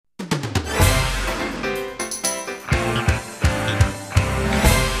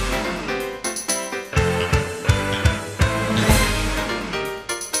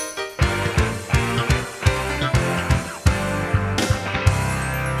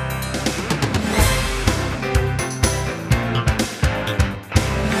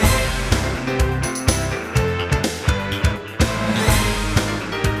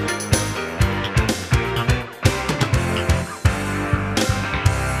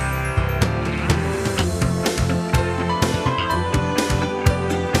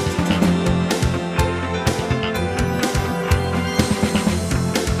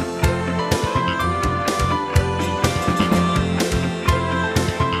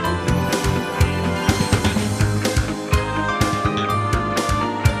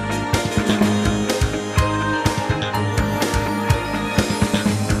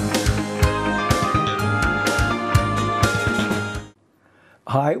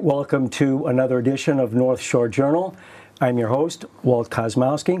welcome to another edition of North Shore Journal. I'm your host, Walt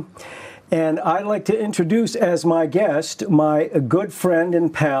Kosmowski, and I'd like to introduce as my guest my good friend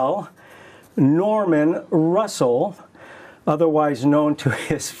and pal, Norman Russell, otherwise known to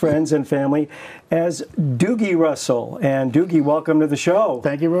his friends and family as Dugie Russell. And Dugie, welcome to the show.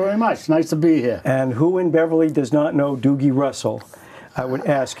 Thank you very much. Nice to be here. And who in Beverly does not know Dugie Russell? I would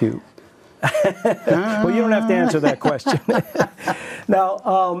ask you. Well, you don't have to answer that question. Now,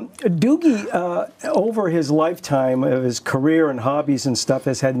 Dugie, over his lifetime of his career and hobbies and stuff,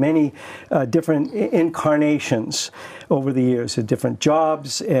 has had many different incarnations over the years, different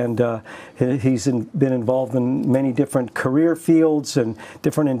jobs, and he's been involved in many different career fields and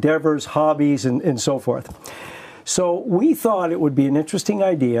different endeavors, hobbies, and so forth. So we thought it would be an interesting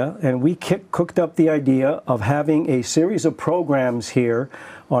idea, and we cooked up the idea of having a series of programs here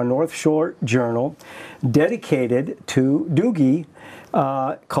on North Shore Journal dedicated to Dugie,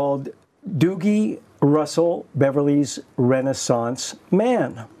 called Dugie Russell, Beverly's Renaissance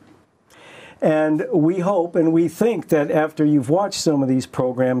Man. And we hope and we think that after you've watched some of these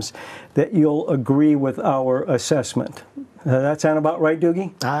programs that you'll agree with our assessment. Does that sound about right,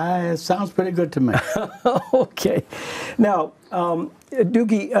 Dugie? It sounds pretty good to me. Okay. Now,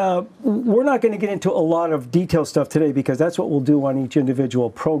 Dugie, we're not going to get into a lot of detailed stuff today because that's what we'll do on each individual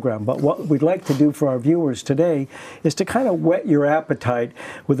program. But what we'd like to do for our viewers today is to kind of whet your appetite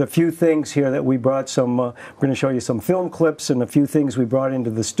with a few things here that we brought some, we're going to show you some film clips and a few things we brought into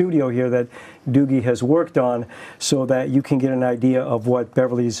the studio here that Dugie has worked on so that you can get an idea of what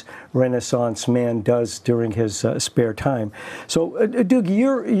Beverly's Renaissance Man does during his spare time. So, Dugie,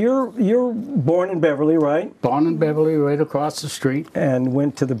 you're born in Beverly, right? Born in Beverly, right across the street. And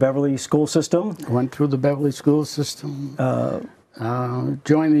went to the Beverly school system? Went through the Beverly school system,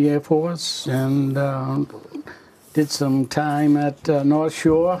 joined the Air Force, and did some time at North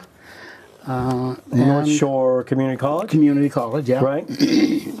Shore. North Shore Community College? Community College, yeah. Right.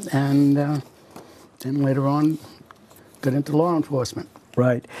 And then later on, got into law enforcement.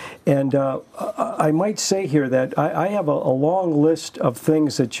 Right. And I might say here that I have a long list of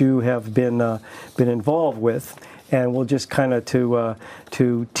things that you have been involved with. And we'll just kind of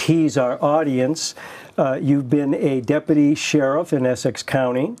to tease our audience. You've been a deputy sheriff in Essex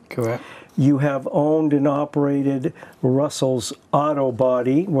County. Correct. You have owned and operated Russell's Auto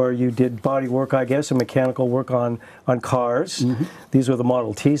Body, where you did body work, I guess, and mechanical work on cars. Mm-hmm. These were the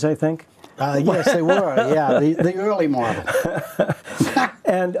Model Ts, I think. Yes, they were. Yeah, the early model.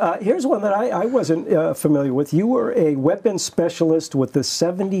 And here's one that I wasn't familiar with. You were a weapons specialist with the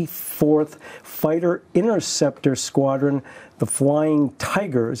 74th Fighter Interceptor Squadron, the Flying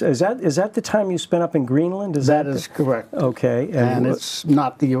Tigers. Is that the time you spent up in Greenland? That is correct. Okay. And it's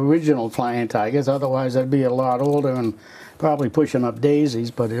not the original Flying Tigers. Otherwise, I'd be a lot older and probably pushing up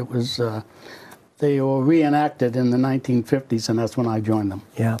daisies. But it was they were reenacted in the 1950s, and that's when I joined them.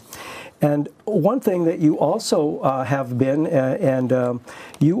 Yeah. And one thing that you also have been,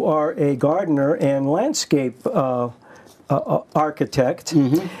 you are a gardener and landscape architect,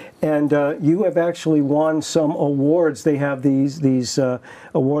 mm-hmm. And you have actually won some awards. They have these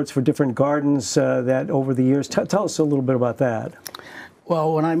awards for different gardens that over the years. Tell us a little bit about that.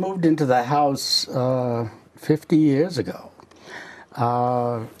 Well, when I moved into the house 50 years ago,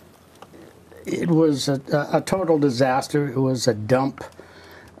 it was a total disaster. It was a dump.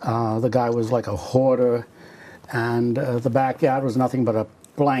 The guy was like a hoarder, and the backyard was nothing but a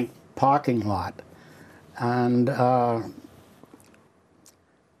blank parking lot. And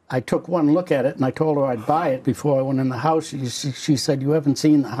I took one look at it, and I told her I'd buy it before I went in the house. She said, "You haven't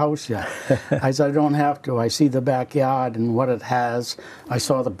seen the house yet." I said, "I don't have to. I see the backyard and what it has. I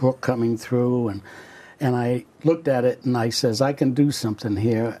saw the brook coming through, and I looked at it, and I says, I can do something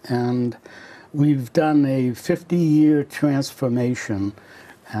here." And we've done a 50-year transformation.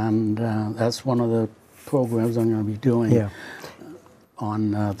 And that's one of the programs I'm going to be doing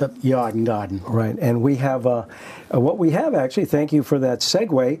on the yard and garden. Right, and we have, what we have actually, thank you for that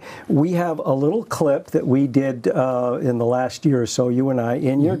segue, we have a little clip that we did in the last year or so, you and I,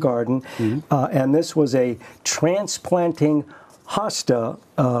 in your garden, and this was a transplanting hosta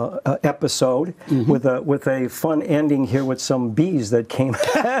episode with a fun ending here with some bees that came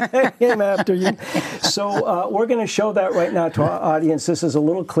after you. So we're going to show that right now to our audience. This is a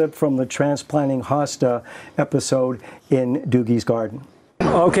little clip from the transplanting hosta episode in Dugie's garden.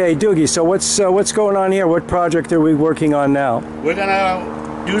 Okay, Dugie. So what's going on here? What project are we working on now? We're going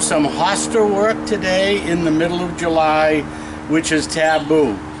to do some hosta work today in the middle of July, which is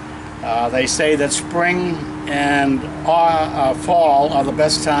taboo. They say that spring and fall are the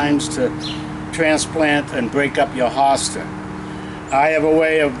best times to transplant and break up your hosta. I have a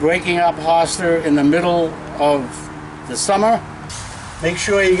way of breaking up hosta in the middle of the summer. Make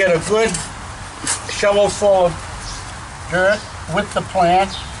sure you get a good shovel full of dirt with the plant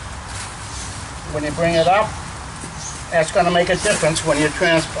when you bring it up. That's going to make a difference when you're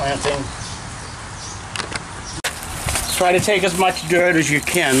transplanting. Try to take as much dirt as you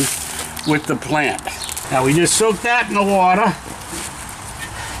can with the plant. Now we just soak that in the water.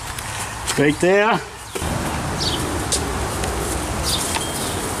 Right there.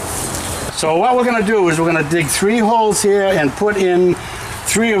 So what we're going to do is we're going to dig 3 holes here and put in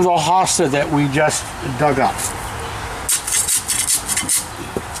 3 of the hosta that we just dug up.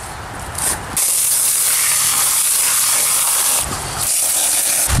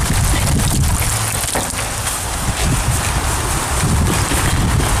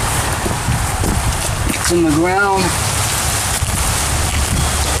 It's in the ground.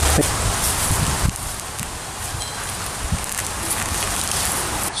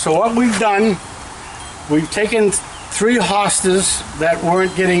 So what we've done, we've taken 3 hostas that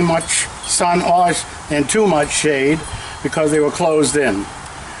weren't getting much sun or and too much shade because they were closed in.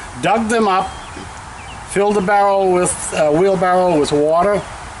 Dug them up, filled the barrel with wheelbarrow with water,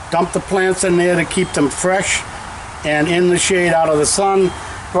 dumped the plants in there to keep them fresh and in the shade out of the sun.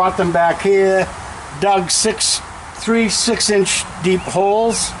 Brought them back here, dug 3 6-inch deep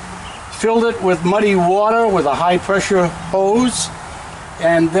holes, filled it with muddy water with a high pressure hose,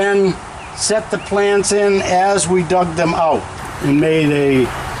 and then set the plants in as we dug them out and made a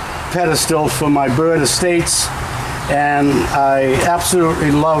pedestal for my bird estates. And I absolutely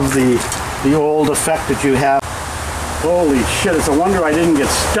love the old effect that you have. Holy shit, it's a wonder I didn't get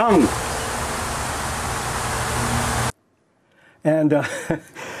stung. And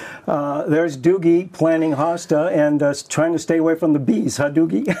there's Dugie planting hosta and trying to stay away from the bees, huh,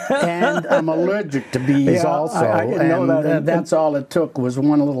 Dugie? And I'm allergic to bees also. I didn't know that. That's all it took was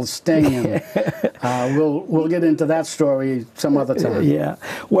one little sting. And we'll get into that story some other time. Yeah.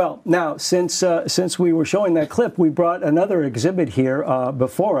 Well, now since we were showing that clip, we brought another exhibit here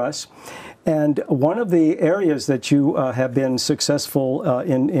before us. And one of the areas that you have been successful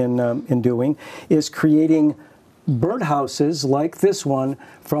in doing is creating birdhouses like this one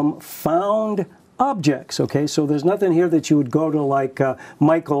from found objects. Okay, so there's nothing here that you would go to like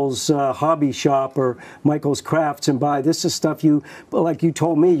Michael's hobby shop or Michael's Crafts and buy. This is stuff you, like you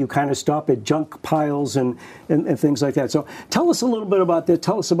told me, you kind of stop at junk piles and things like that. So tell us a little bit about that.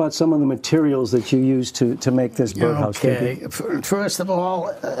 Tell us about some of the materials that you use to make this birdhouse. Okay, first of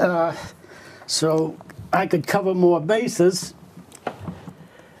all, so I could cover more bases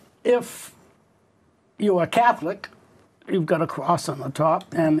if you're a Catholic, you've got a cross on the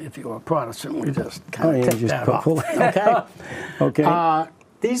top, and if you're a Protestant, we just kind of take that off. Okay? Okay.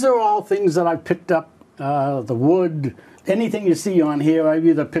 These are all things that I picked up, the wood, anything you see on here, I've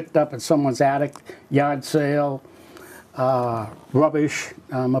either picked up at someone's attic, yard sale, rubbish.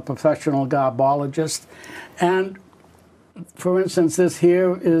 I'm a professional garbologist. And, for instance, this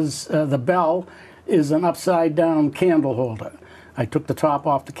here is, the bell is an upside-down candle holder. I took the top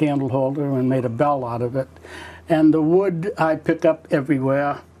off the candle holder and made a bell out of it. And the wood I pick up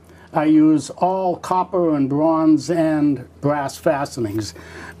everywhere. I use all copper and bronze and brass fastenings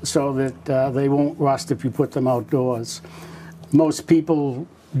so that they won't rust if you put them outdoors. Most people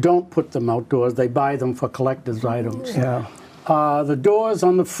don't put them outdoors. They buy them for collector's items. Yeah. The doors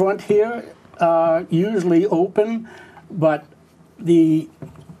on the front here are usually open, but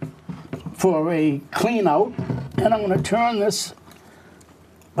for a clean out, and I'm going to turn this,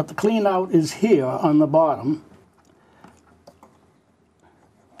 but the clean out is here on the bottom.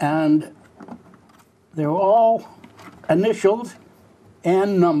 And they're all initialed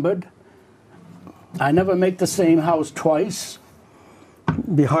and numbered. I never make the same house twice.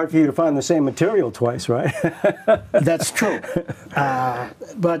 It'd be hard for you to find the same material twice, right? That's true.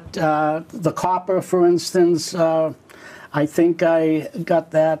 But the copper, for instance, I think I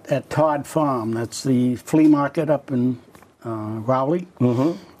got that at Todd Farm. That's the flea market up in Rowley.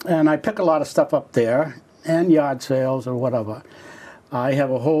 Mm-hmm. And I pick a lot of stuff up there, and yard sales or whatever. I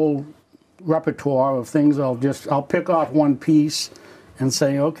have a whole repertoire of things. I'll pick off one piece and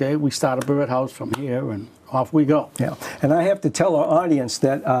say, okay, we start a birdhouse from here, and off we go. Yeah, and I have to tell our audience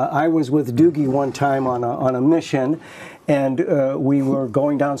that I was with Dugie one time on a mission, and we were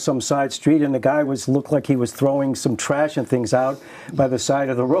going down some side street, and the guy looked like he was throwing some trash and things out by the side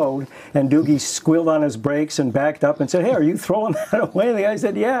of the road, and Dugie squealed on his brakes and backed up and said, "Hey, are you throwing that away?" And the guy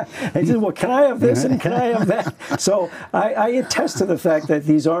said, "Yeah." And he said, "Well, can I have this and can I have that?" So I attest to the fact that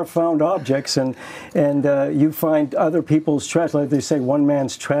these are found objects, and you find other people's trash. Like they say, one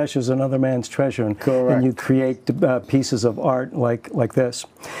man's trash is another man's treasure, and you create pieces of art like this.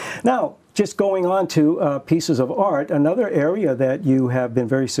 Now, just going on to pieces of art, another area that you have been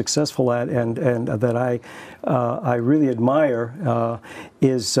very successful at and that I really admire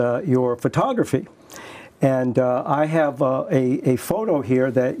is your photography. And I have a photo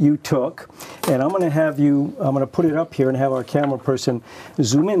here that you took, and I'm going to put it up here and have our camera person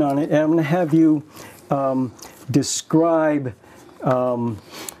zoom in on it, and I'm going to have you describe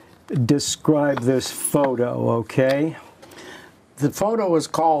this photo, okay? The photo is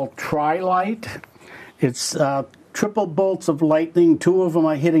called Tri-Light. It's triple bolts of lightning. Two of them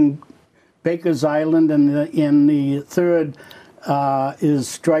are hitting Baker's Island, and in the third is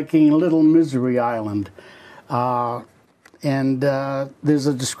striking Little Misery Island. There's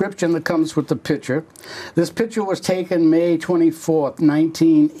a description that comes with the picture. This picture was taken May 24th,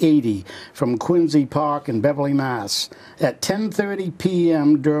 1980, from Quincy Park in Beverly, Mass. at 10:30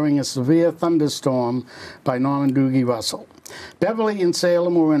 p.m. during a severe thunderstorm by Norman Dugie Russell. Beverly and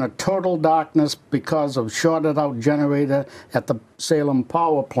Salem were in a total darkness because of shorted-out generator at the Salem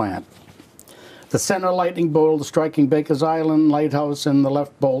power plant. The center lightning bolt striking Baker's Island Lighthouse and the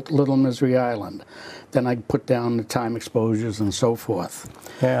left bolt Little Misery Island. Then I put down the time exposures and so forth.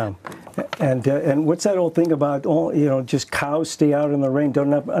 Yeah, and what's that old thing about just cows stay out in the rain?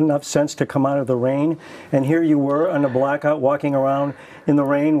 Don't have enough sense to come out of the rain. And here you were on a blackout, walking around in the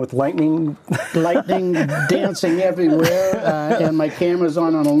rain with lightning dancing everywhere, and my camera's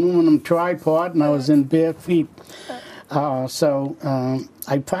on an aluminum tripod, and I was in bare feet. So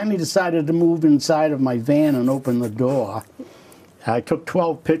I finally decided to move inside of my van and open the door. I took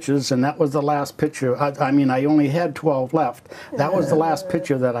 12 pictures, and that was the last picture. I only had 12 left. That was the last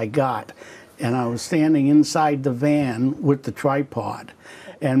picture that I got. And I was standing inside the van with the tripod.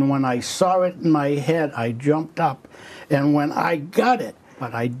 And when I saw it in my head, I jumped up. And when I got it,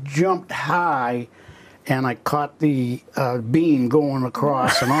 but I jumped high, and I caught the beam going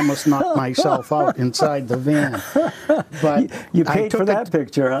across and almost knocked myself out inside the van. But you paid for that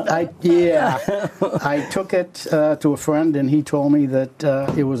picture, huh? I took it to a friend, and he told me that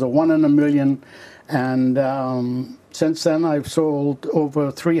it was a 1 in a million. And since then, I've sold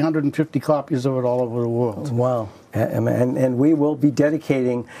over 350 copies of it all over the world. Wow. And we will be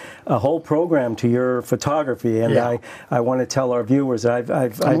dedicating a whole program to your photography, and Yeah. I want to tell our viewers I'm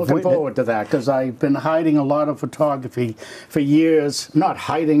looking forward to that, because I've been hiding a lot of photography for years. Not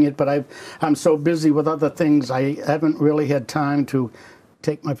hiding it, but I'm so busy with other things, I haven't really had time to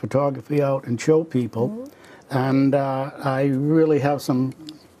take my photography out and show people. And I really have some,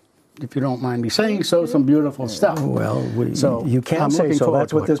 if you don't mind me saying so, some beautiful stuff. Well, you can't say so.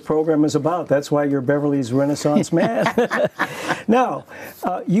 That's what this program is about. That's why you're Beverly's Renaissance man. Now,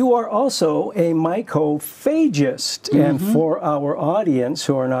 you are also a mycophagist. Mm-hmm. And for our audience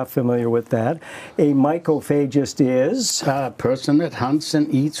who are not familiar with that, a mycophagist is? A person that hunts and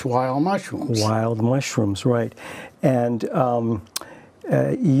eats wild mushrooms. Wild mushrooms, right. And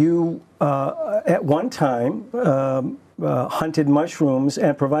you, at one time, hunted mushrooms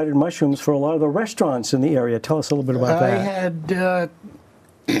and provided mushrooms for a lot of the restaurants in the area. Tell us a little bit about that.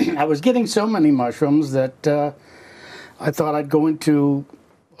 I was getting so many mushrooms that I thought I'd go into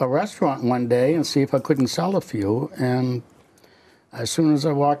a restaurant one day and see if I couldn't sell a few. And as soon as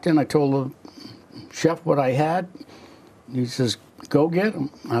I walked in, I told the chef what I had. He says, "Go get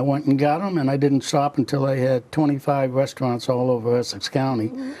them." I went and got them, and I didn't stop until I had 25 restaurants all over Essex County.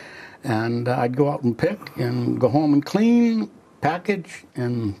 Mm-hmm. And I'd go out and pick and go home and clean, package,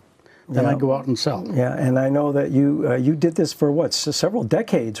 and then I'd go out and sell. Yeah, and I know that you did this for, what, several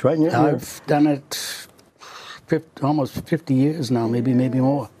decades, right? I've done it almost 50 years now, maybe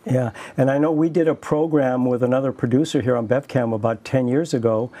more. Yeah, and I know we did a program with another producer here on BevCam about 10 years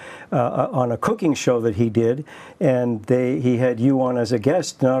ago on a cooking show that he did, and he had you on as a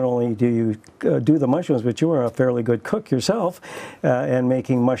guest. Not only do you do the mushrooms, but you are a fairly good cook yourself, and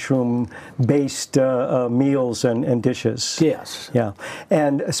making mushroom-based meals and dishes. Yes. Yeah,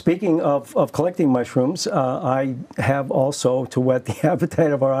 and speaking of collecting mushrooms, I have also, to whet the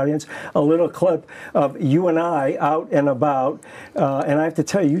appetite of our audience, a little clip of you and I out and about, and I have to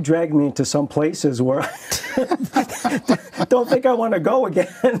tell you, you dragged me into some places where I don't think I want to go again.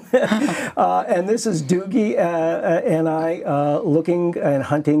 And this is Dugie and I looking and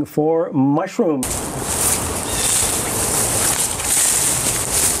hunting for mushrooms.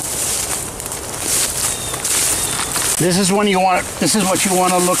 This is when you want. This is what you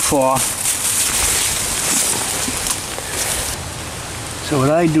want to look for. So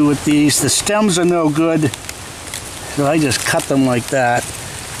what I do with these, the stems are no good, so I just cut them like that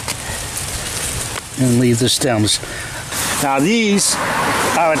and leave the stems. Now these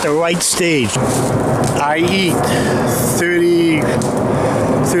are at the right stage. I eat 30,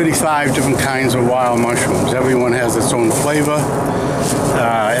 35 different kinds of wild mushrooms. Everyone has its own flavor.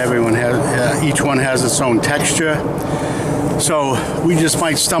 Each one has its own texture. So we just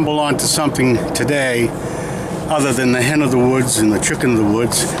might stumble onto something today other than the hen of the woods and the chicken of the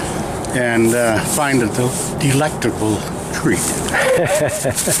woods, and find a delectable treat.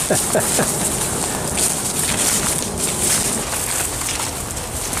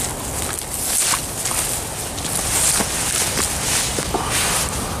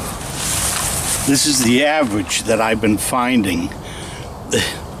 This is the average that I've been finding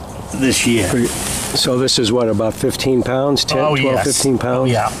this year. So this is what, about 15 pounds? 10, 12, yes. 15 pounds? Oh,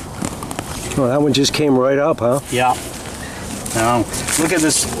 yeah. Well, that one just came right up, huh? Yeah. Now, look at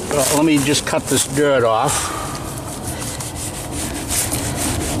this. Let me just cut this dirt off.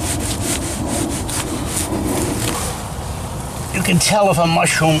 You can tell if a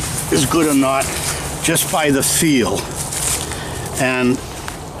mushroom is good or not just by the feel. And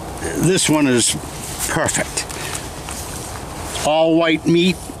this one is perfect. All white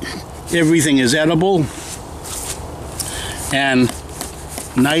meat. Everything is edible. And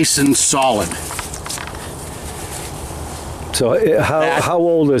nice and solid. So how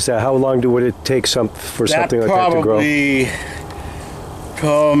old is that? How long would it take for something like that to grow?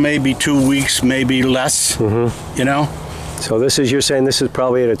 Probably, maybe 2 weeks, maybe less, you know? So you're saying this is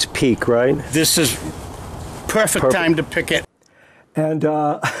probably at its peak, right? This is perfect time to pick it. And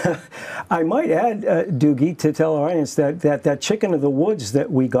I might add, Dugie, to tell our audience that chicken of the woods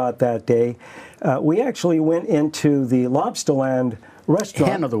that we got that day, we actually went into the Lobsterland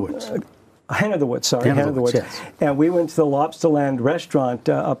restaurant. Hen of the Woods. Hen of the Woods, sorry. Hen of the Woods. Yes. And we went to the Lobsterland restaurant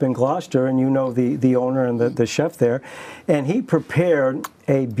up in Gloucester, and you know the owner and the chef there, and he prepared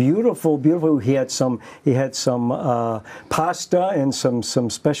a beautiful, he had some pasta and some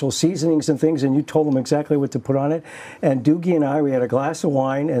special seasonings and things, and you told him exactly what to put on it. And Dugie and I, we had a glass of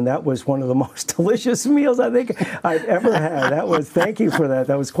wine, and that was one of the most delicious meals I think I've ever had. Thank you for that.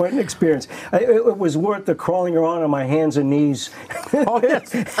 That was quite an experience. It was worth the crawling around on my hands and knees. Oh,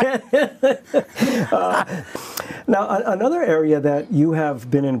 yes. Now, another area that you have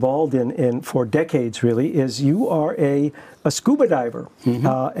been involved in for decades, really, is you are a scuba diver,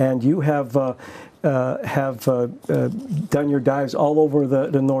 and you have done your dives all over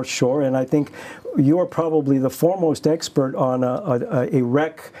the North Shore, and I think you are probably the foremost expert on a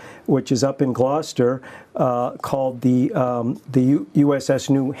wreck which is up in Gloucester called the USS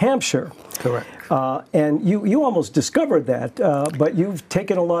New Hampshire. Correct. And you almost discovered that, but you've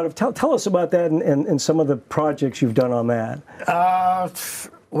taken a lot of... Tell us about that and some of the projects you've done on that.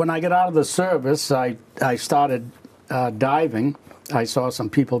 When I got out of the service, I started diving. I saw some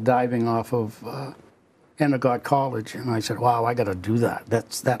people diving off of Endicott College, and I said, wow, I got to do that.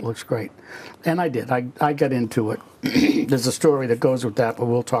 That looks great. And I did. I got into it. There's a story that goes with that, but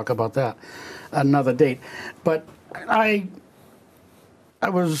we'll talk about that another date. But I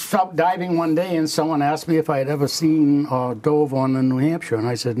was out diving one day, and someone asked me if I had ever seen or dove on the New Hampshire, and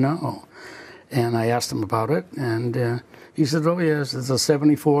I said no. And I asked him about it, and he said, oh, yes, there's a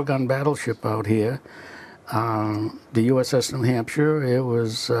 74-gun battleship out here, the USS New Hampshire. It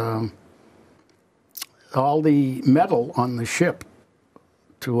was all the metal on the ship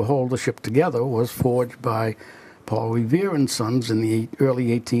to hold the ship together was forged by Paul Revere and Sons in the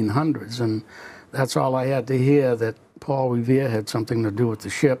early 1800s, and that's all I had to hear, that Paul Revere had something to do with the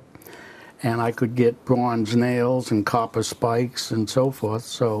ship, and I could get bronze nails and copper spikes and so forth.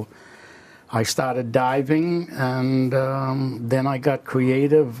 So I started diving, and then I got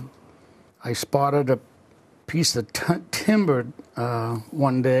creative. I spotted a piece of timber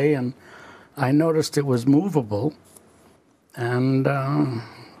one day, and I noticed it was movable, and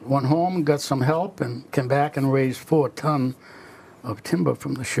went home, got some help, and came back and raised 4 tons of timber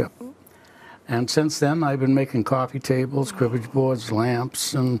from the ship. And since then, I've been making coffee tables, cribbage boards,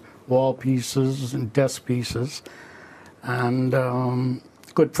 lamps, and wall pieces and desk pieces. And a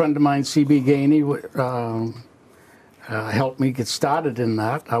good friend of mine, C.B. Gainey, helped me get started in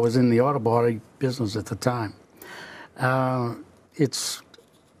that. I was in the auto body business at the time. It's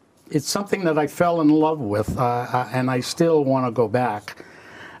something that I fell in love with, and I still want to go back.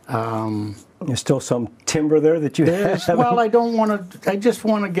 There's still some timber there that you have? Well, I don't want to. I just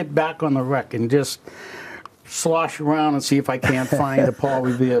want to get back on the wreck and just slosh around and see if I can't find a Paul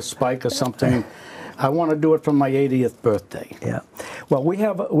Revere spike or something. I want to do it for my 80th birthday. Yeah. Well, we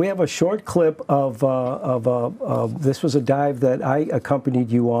have a short clip of this was a dive that I accompanied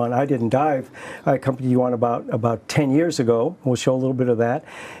you on. I didn't dive. I accompanied you on about 10 years ago. We'll show a little bit of that,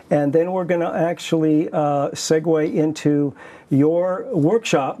 and then we're going to actually segue into your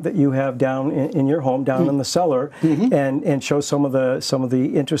workshop that you have down in your home, down in the cellar, and show some of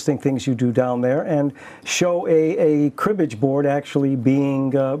the interesting things you do down there, and show a cribbage board actually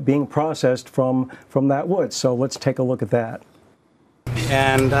being processed from that wood. So let's take a look at that.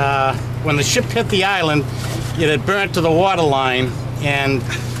 And when the ship hit the island, it had burnt to the water line, and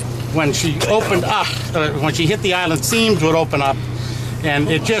when she opened up, when she hit the island, seams would open up, and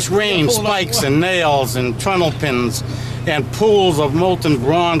it just rained spikes and nails and tunnel pins and pools of molten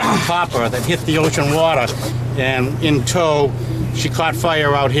bronze and copper that hit the ocean water. And in tow, she caught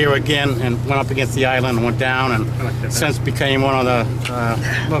fire out here again and went up against the island and went down, and since became one of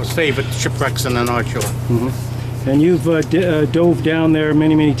the most favorite shipwrecks in the North Shore. And you've dove down there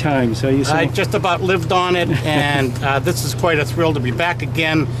many, many times. I just about lived on it, and this is quite a thrill to be back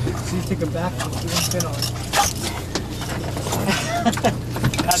again. So you take it back.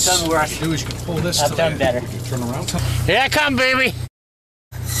 That doesn't work. Do is you can pull this. I've done better. Turn around. Here I come, baby.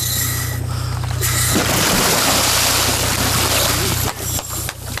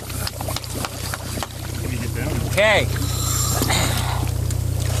 Okay.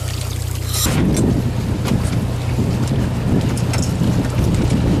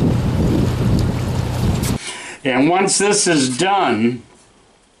 And once this is done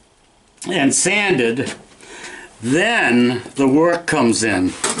and sanded, then the work comes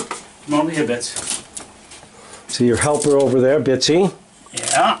in. Come over here, Bits. See your helper over there, Bitsy.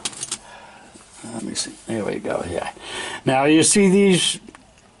 Yeah. Let me see. There we go. Yeah. Now you see these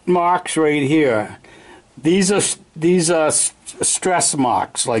marks right here. These are stress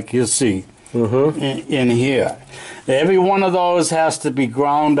marks, like you see in here. Every one of those has to be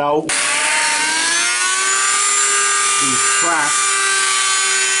ground out. These cracks.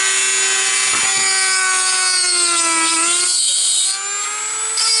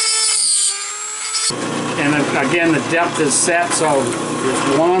 And again, the depth is set, so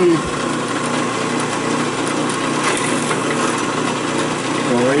there's one.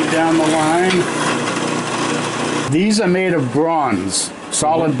 Go right down the line. These are made of bronze,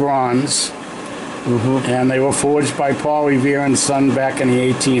 solid bronze, and they were forged by Paul Revere and Son back in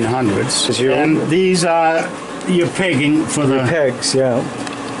the 1800s. And these are your pegging for the pegs, yeah,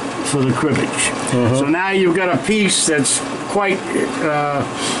 for the cribbage. So now you've got a piece that's quite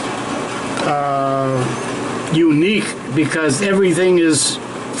unique, because everything is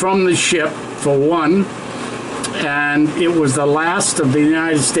from the ship, for one, and it was the last of the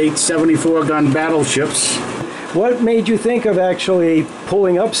United States 74-gun battleships. What made you think of actually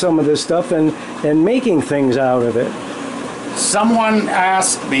pulling up some of this stuff and making things out of it? Someone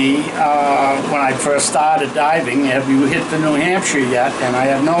asked me when I first started diving, have you hit the New Hampshire yet? And I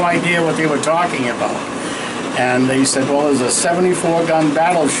had no idea what they were talking about. And they said, well, there's a 74-gun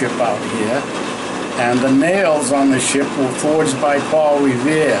battleship out here, and the nails on the ship were forged by Paul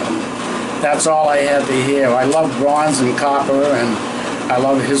Revere. That's all I had to hear. I love bronze and copper, and I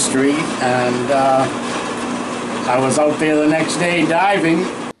love history, and I was out there the next day diving.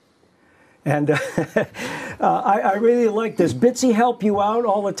 And I really like this. Bitsy help you out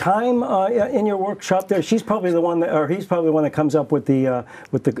all the time in your workshop there. She's probably the one that, or he's probably the one that comes up with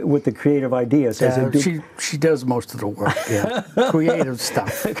the creative ideas. She does most of the work. Yeah, creative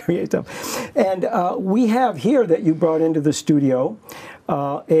stuff. Creative stuff. And we have here that you brought into the studio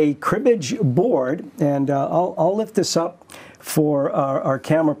a cribbage board, and I'll lift this up for our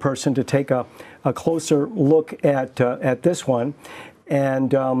camera person to take a closer look at this one,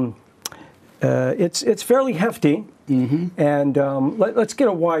 and it's fairly hefty. And let's get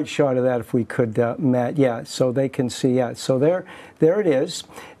a wide shot of that if we could, Matt. Yeah, so they can see. Yeah, so there it is.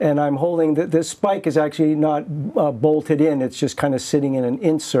 And I'm holding this spike is actually not bolted in. It's just kind of sitting in an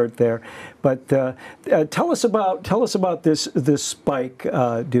insert there. But tell us about this spike,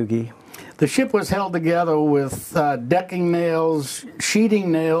 Dugie. The ship was held together with decking nails,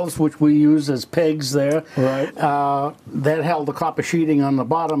 sheeting nails, which we use as pegs there. Right. That held the copper sheeting on the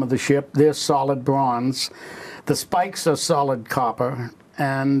bottom of the ship. They're solid bronze. The spikes are solid copper,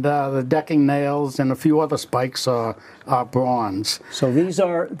 and the decking nails and a few other spikes are bronze. So these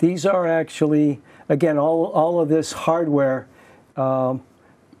are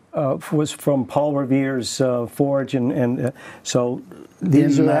was from Paul Revere's forge, and so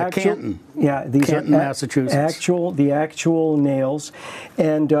these in are actual, Canton. yeah, these Canton, are Massachusetts. the actual nails,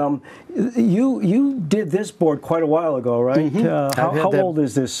 and you did this board quite a while ago, right? How old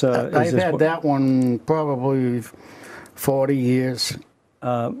is this? I've had that one probably 40 years.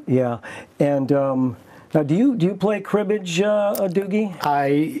 Yeah, and now do you play cribbage, Dugie?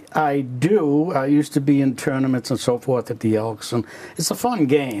 I do. I used to be in tournaments and so forth at the Elks, and it's a fun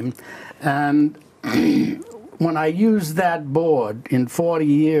game. And when I use that board in 40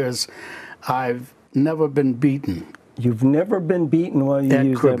 years, I've never been beaten. You've never been beaten while you use that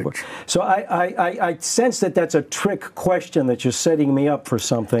board. cribbage. So I sense that that's a trick question, that you're setting me up for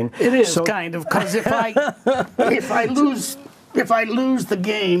something. It is So- kind of, because if I lose the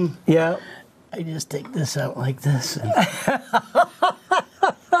game, Yeah. I just take this out like this.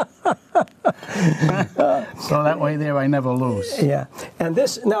 So that way there I never lose. Yeah, and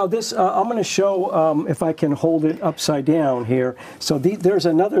this I'm going to show if I can hold it upside down here. So there's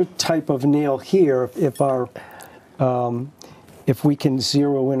another type of nail here. If we can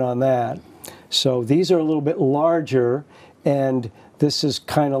zero in on that. So these are a little bit larger, and this is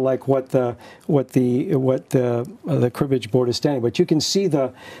kind of like what the cribbage board is standing. But you can see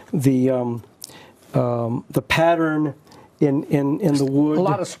the pattern in the wood. A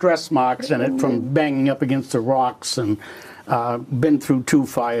lot of stress marks in it from banging up against the rocks, and been through 2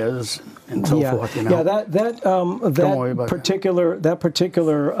 fires and so forth. You know? Yeah, that worry about particular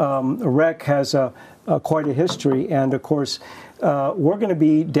wreck has quite a history, and of course we're going to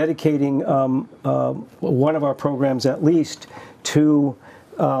be dedicating one of our programs at least to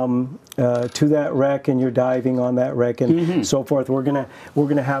that wreck, and you're diving on that wreck and so forth. We're gonna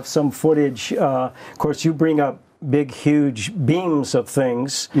have some footage. Of course, you bring up big, huge beams of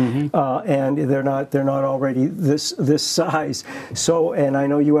things, and they're not already this size. So, and I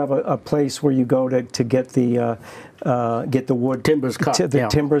know you have a place where you go to get the wood Timbers cut,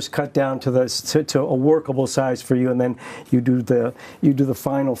 timbers cut down to a workable size for you, and then you do the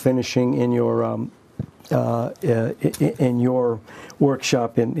final finishing in your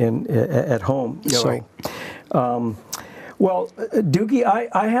workshop at home. Yeah, right. Well, Dugie,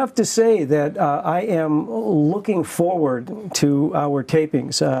 I have to say that I am looking forward to our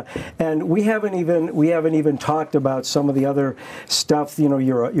tapings, and we haven't even talked about some of the other stuff. You know,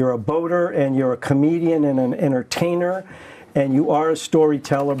 you're a boater, and you're a comedian and an entertainer, and you are a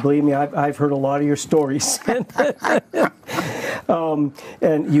storyteller. Believe me, I've heard a lot of your stories.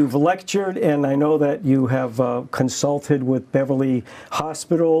 And you've lectured, and I know that you have consulted with Beverly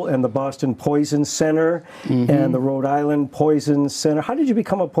Hospital and the Boston Poison Center and the Rhode Island Poison Center. How did you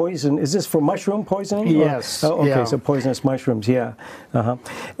become a poison? Is this for mushroom poisoning? Yes. Oh, okay, Yeah. so poisonous mushrooms, yeah.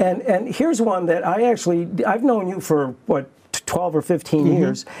 And here's one that I've known you for, 12 or 15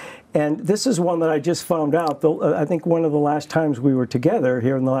 years. And this is one that I just found out, I think one of the last times we were together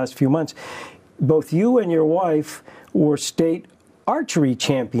here in the last few months. Both you and your wife were state archery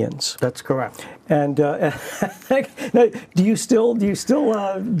champions. That's correct. And do you still do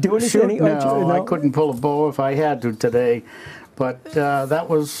anything? Shoot, archery? no, I couldn't pull a bow if I had to today, but that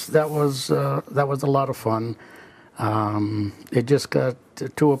was a lot of fun. It just got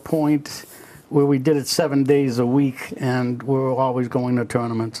to a point where we did it 7 days a week, and we were always going to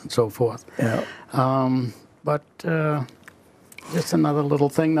tournaments and so forth. Yeah. But just another little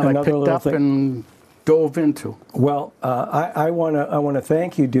thing that I picked up and dove into. Well, I want to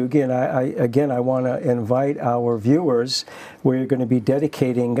thank you, Dugie, and I want to invite our viewers. We're going to be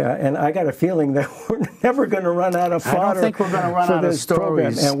dedicating, and I got a feeling that we're never going to run out of fodder. I don't think we're going to run out of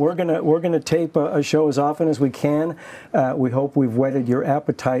stories. And we're going to tape a show as often as we can. We hope we've whetted your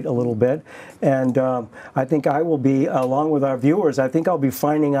appetite a little bit, and I think I will be, along with our viewers, I think I'll be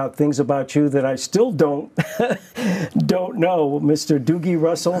finding out things about you that I still don't know. Mr. Dugie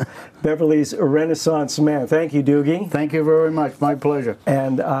Russell, Beverly's Renaissance man. Thank you, Dugie. Thank you very much. My pleasure.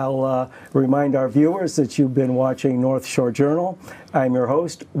 And I'll remind our viewers that you've been watching North Shore Journal. I'm your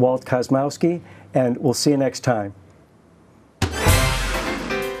host, Walt Kosmowski, and we'll see you next time.